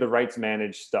don't do the rights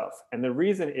managed stuff. And the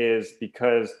reason is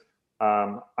because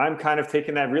I'm kind of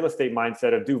taking that real estate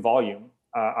mindset of do volume.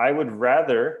 I would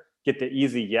rather get the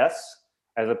easy yes,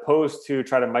 as opposed to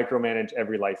try to micromanage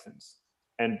every license.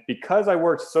 And because I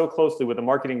worked so closely with a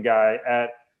marketing guy at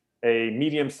a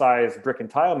medium-sized brick and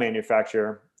tile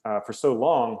manufacturer for so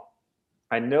long,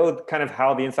 I know kind of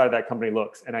how the inside of that company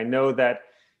looks. And I know that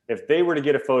if they were to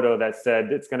get a photo that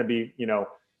said it's going to be,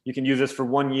 you can use this for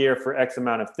 1 year for X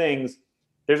amount of things,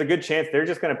 there's a good chance they're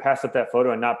just going to pass up that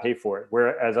photo and not pay for it.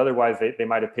 Whereas otherwise they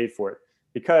might have paid for it,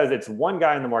 because it's one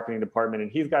guy in the marketing department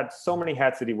and he's got so many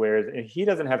hats that he wears and he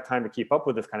doesn't have time to keep up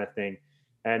with this kind of thing.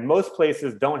 And most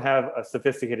places don't have a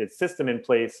sophisticated system in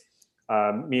place,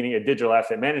 meaning a digital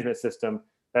asset management system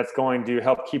that's going to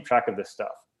help keep track of this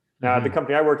stuff. Now, the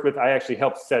company I worked with, I actually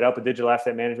helped set up a digital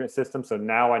asset management system. So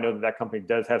now I know that company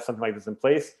does have something like this in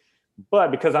place.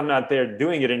 But because I'm not there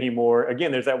doing it anymore,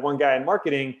 again, there's that one guy in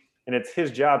marketing, and it's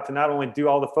his job to not only do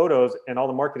all the photos and all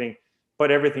the marketing, but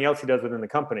everything else he does within the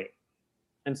company.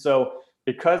 And so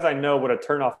because I know what a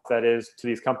turnoff that is to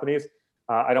these companies,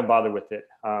 I don't bother with it.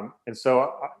 And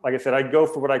so, like I said, I go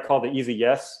for what I call the easy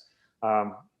yes.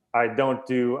 I don't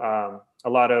do a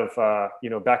lot of,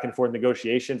 back and forth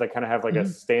negotiations. I kind of have like a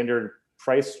standard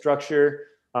price structure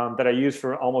that I use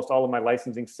for almost all of my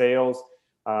licensing sales.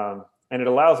 And it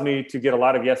allows me to get a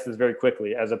lot of yeses very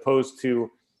quickly, as opposed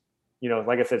to,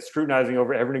 like I said, scrutinizing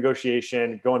over every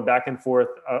negotiation, going back and forth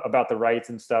about the rights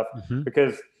and stuff.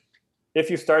 Because if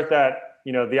you start that,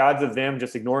 the odds of them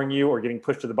just ignoring you or getting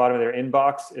pushed to the bottom of their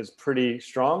inbox is pretty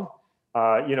strong.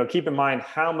 Keep in mind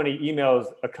how many emails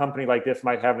a company like this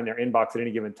might have in their inbox at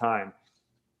any given time.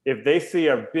 If they see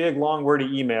a big, long,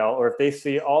 wordy email, or if they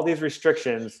see all these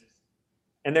restrictions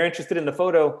and they're interested in the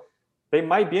photo, they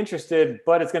might be interested,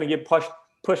 but it's going to get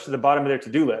pushed to the bottom of their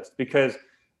to-do list because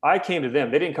I came to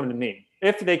them. They didn't come to me.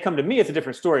 If they come to me, it's a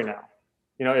different story now.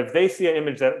 If they see an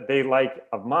image that they like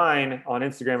of mine on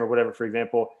Instagram or whatever, for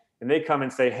example, and they come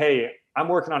and say, hey, I'm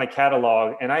working on a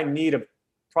catalog and I need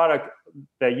product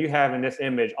that you have in this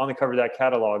image on the cover of that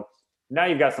catalog, now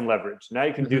you've got some leverage. Now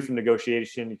you can do some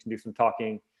negotiation, you can do some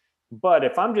talking. But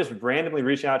if I'm just randomly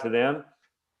reaching out to them,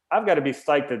 I've got to be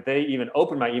psyched that they even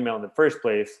opened my email in the first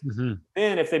place.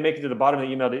 Then if they make it to the bottom of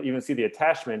the email to even see the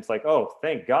attachments, like, oh,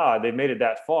 thank God they made it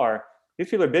that far. These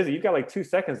people are busy. You've got like 2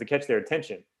 seconds to catch their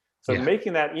attention. So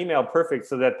making that email perfect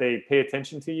so that they pay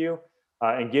attention to you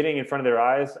and getting in front of their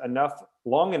eyes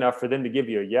long enough for them to give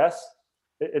you a yes,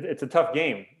 it's a tough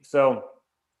game. So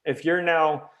if you're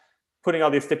now putting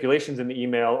all these stipulations in the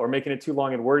email or making it too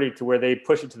long and wordy to where they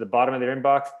push it to the bottom of their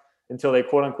inbox until they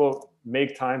quote unquote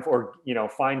make time for,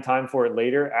 find time for it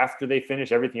later after they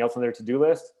finish everything else on their to-do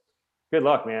list, good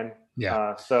luck, man.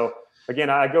 So again,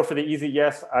 I go for the easy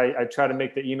yes. I try to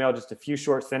make the email just a few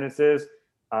short sentences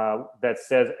that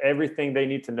says everything they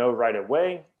need to know right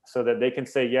away so that they can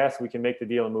say yes, we can make the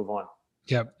deal and move on.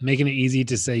 Yeah, making it easy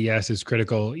to say yes is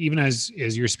critical. Even as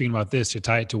you're speaking about this, to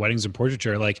tie it to weddings and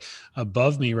portraiture, like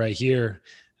above me right here,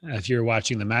 if you're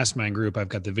watching the mastermind group, I've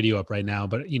got the video up right now,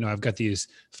 but I've got these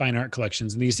fine art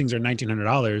collections and these things are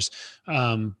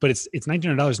 $1,900. But it's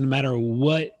 $1,900 no matter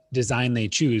what design they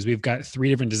choose. We've got 3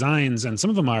 different designs and some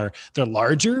of them they're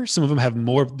larger. Some of them have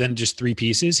more than just 3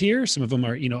 pieces here. Some of them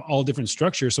are, all different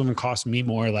structures. Some of them cost me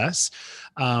more or less.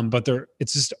 But they're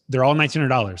all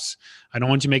 $1,900. I don't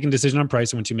want you making a decision on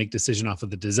price. I want you to make a decision off of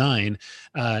the design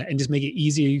and just make it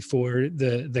easy for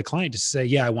the client to say,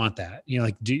 yeah, I want that.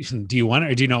 Do you want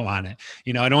it or do you not want it?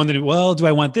 I don't want to do, well, do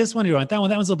I want this one? Do I want that one?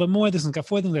 That one's a little bit more. This one's got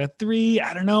 4, this one's got 3.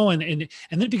 I don't know. And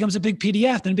then it becomes a big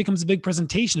PDF. Then it becomes a big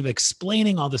presentation of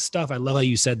explaining all the stuff. I love how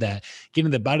you said that.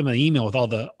 Getting to the bottom of the email with all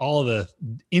the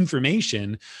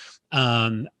information.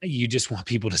 You just want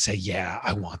people to say, yeah,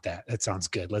 I want that. That sounds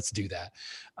good. Let's do that.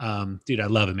 Dude, I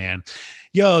love it, man.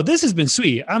 Yo, this has been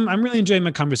sweet. I'm really enjoying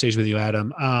my conversation with you,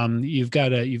 Adam. You've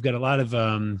got a lot of,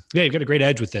 you've got a great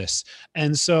edge with this.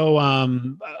 And so,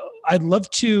 I'd love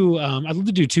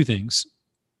to do 2 things.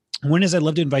 One is I'd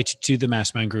love to invite you to the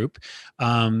mastermind group.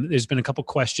 There's been a couple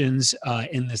questions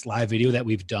in this live video that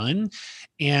we've done.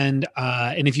 And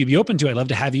if you'd be open to it, I'd love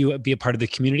to have you be a part of the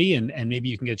community and maybe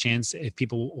you can get a chance if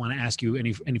people want to ask you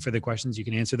any further questions, you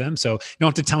can answer them. So you don't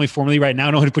have to tell me formally right now.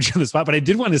 I don't want to put you on the spot, but I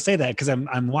did want to say that because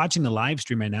I'm watching the live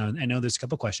stream right now and I know there's a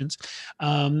couple questions.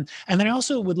 And then I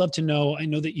also would love to know, I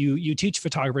know that you teach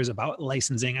photographers about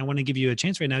licensing. I want to give you a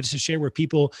chance right now just to share where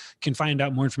people can find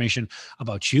out more information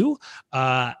about you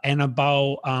and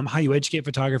about how you educate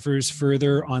photographers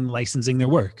further on licensing their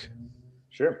work.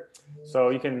 Sure. So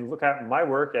you can look at my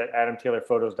work at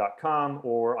adamtaylorphotos.com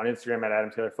or on Instagram at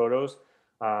adamtaylorphotos.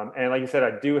 And like you said,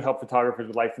 I do help photographers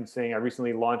with licensing. I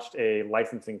recently launched a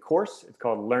licensing course. It's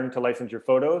called Learn to License Your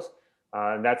Photos.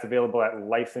 And that's available at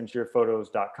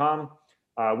licenseyourphotos.com.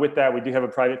 With that, we do have a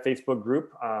private Facebook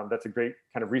group. That's a great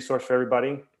kind of resource for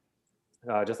everybody,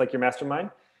 just like your mastermind.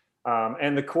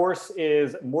 And the course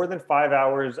is more than 5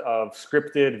 hours of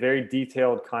scripted, very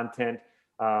detailed content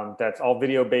that's all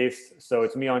video based. So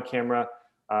it's me on camera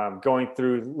going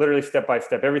through literally step by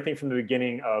step, everything from the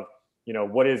beginning of,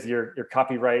 what is your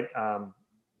copyright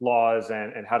laws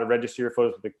and how to register your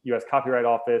photos with the U.S. Copyright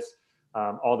Office,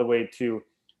 all the way to,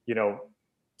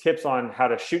 tips on how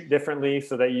to shoot differently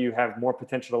so that you have more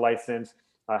potential to license,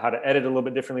 how to edit a little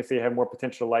bit differently so you have more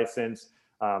potential to license.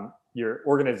 Your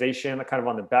organization kind of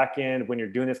on the back end when you're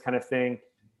doing this kind of thing,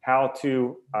 how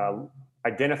to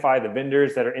identify the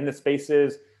vendors that are in the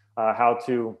spaces, how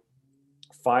to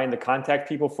find the contact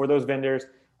people for those vendors,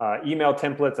 email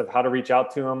templates of how to reach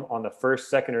out to them on the first,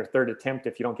 second, or third attempt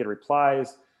if you don't get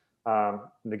replies,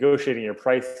 negotiating your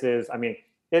prices. I mean,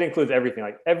 it includes everything,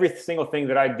 like every single thing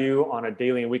that I do on a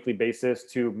daily and weekly basis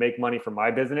to make money for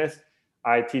my business,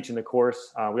 I teach in the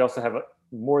course. We also have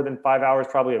more than 5 hours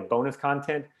probably of bonus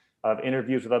content of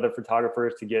interviews with other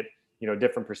photographers to get,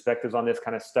 different perspectives on this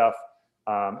kind of stuff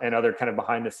and other kind of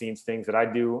behind the scenes things that I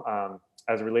do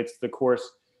as it relates to the course.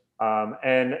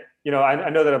 And, I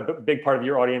know that a big part of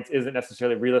your audience isn't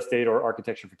necessarily real estate or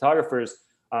architecture photographers,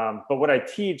 but what I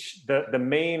teach, the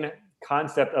main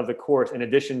concept of the course, in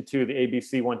addition to the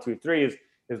ABC 1, 2, 3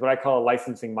 is what I call a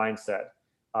licensing mindset.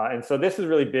 And so this is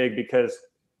really big because,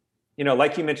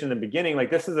 like you mentioned in the beginning, like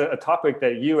this is a topic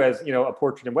that you as, a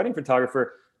portrait and wedding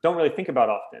photographer don't really think about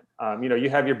often. You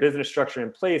have your business structure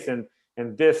in place and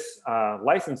this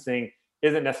licensing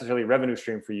isn't necessarily a revenue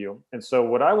stream for you. And so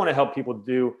what I want to help people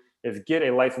do is get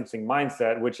a licensing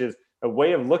mindset, which is a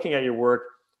way of looking at your work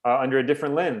under a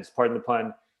different lens, pardon the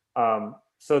pun,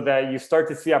 so that you start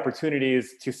to see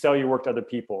opportunities to sell your work to other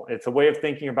people. It's a way of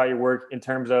thinking about your work in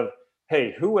terms of,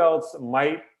 hey, who else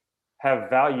might have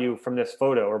value from this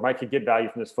photo or might could get value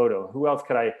from this photo? Who else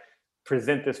could I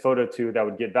present this photo to that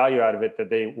would get value out of it, that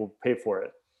they will pay for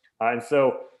it. And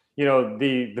so,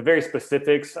 the very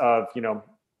specifics of,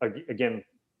 again,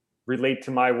 relate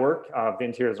to my work of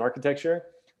interiors and architecture.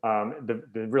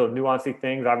 The real nuancing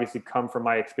things obviously come from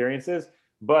my experiences,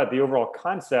 but the overall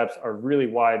concepts are really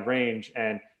wide range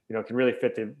and, can really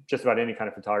fit to just about any kind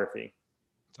of photography.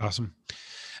 Awesome.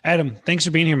 Adam, thanks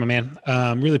for being here, my man.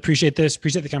 Really appreciate this.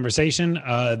 Appreciate the conversation,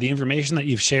 the information that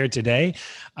you've shared today.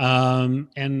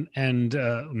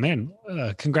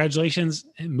 Congratulations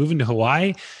moving to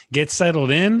Hawaii. Get settled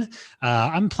in.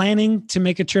 I'm planning to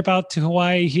make a trip out to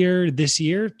Hawaii here this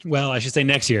year. Well, I should say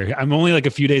next year. I'm only like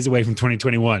a few days away from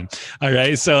 2021. All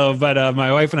right. So, but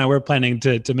my wife and I were planning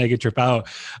to make a trip out.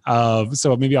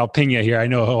 So maybe I'll ping you here. I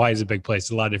know Hawaii is a big place.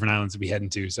 There's a lot of different islands to be heading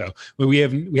to. So but we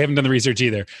haven't done the research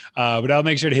either. But I'll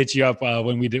make sure to hit you up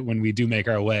when we do make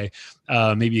our way.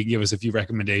 Maybe you can give us a few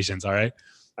recommendations. All right.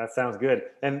 That sounds good.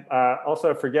 And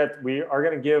also, forget, we are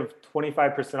going to give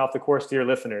 25% off the course to your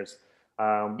listeners.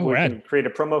 We can create a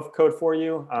promo code for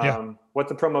you. What's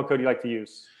the promo code you like to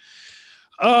use?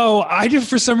 Oh,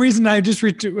 for some reason, I just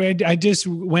went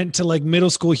to like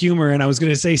middle school humor, and I was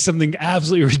going to say something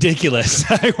absolutely ridiculous.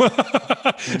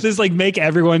 Just like make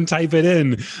everyone type it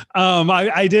in.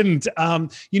 I didn't.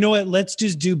 You know what? Let's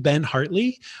just do Ben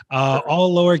Hartley,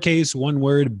 all lowercase, one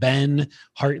word. Ben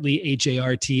Hartley,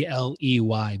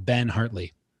 Hartley. Ben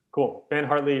Hartley. Cool. Ben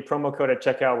Hartley, promo code at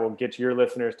checkout will get your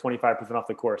listeners 25% off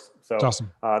the course. So that's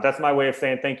awesome. That's my way of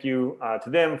saying thank you to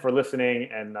them for listening,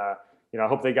 and I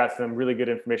hope they got some really good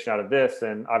information out of this.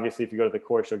 And obviously, if you go to the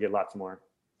course, you'll get lots more.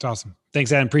 It's awesome.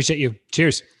 Thanks, Adam. Appreciate you.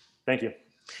 Cheers. Thank you.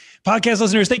 Podcast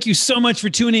listeners, thank you so much for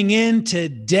tuning in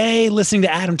today, listening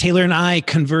to Adam Taylor and I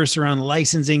converse around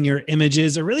licensing your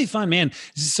images. A really fun, man.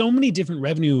 There's so many different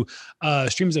revenue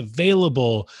streams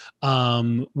available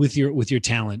with your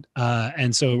talent.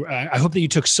 And so I hope that you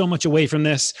took so much away from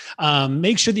this.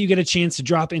 Make sure that you get a chance to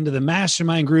drop into the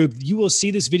mastermind group. You will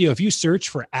see this video. If you search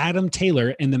for Adam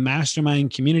Taylor in the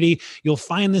mastermind community, you'll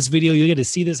find this video. You'll get to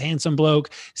see this handsome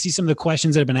bloke, see some of the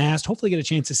questions that have been asked, hopefully get a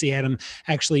chance to see Adam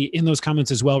actually in those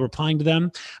comments as well, replying to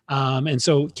them. And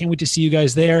so can't wait to see you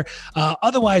guys there.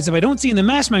 Otherwise, if I don't see you in the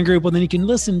mastermind group, well, then you can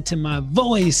listen to my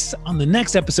voice on the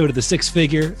next episode of the Six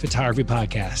Figure Photography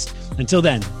Podcast. Until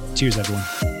then, cheers, everyone.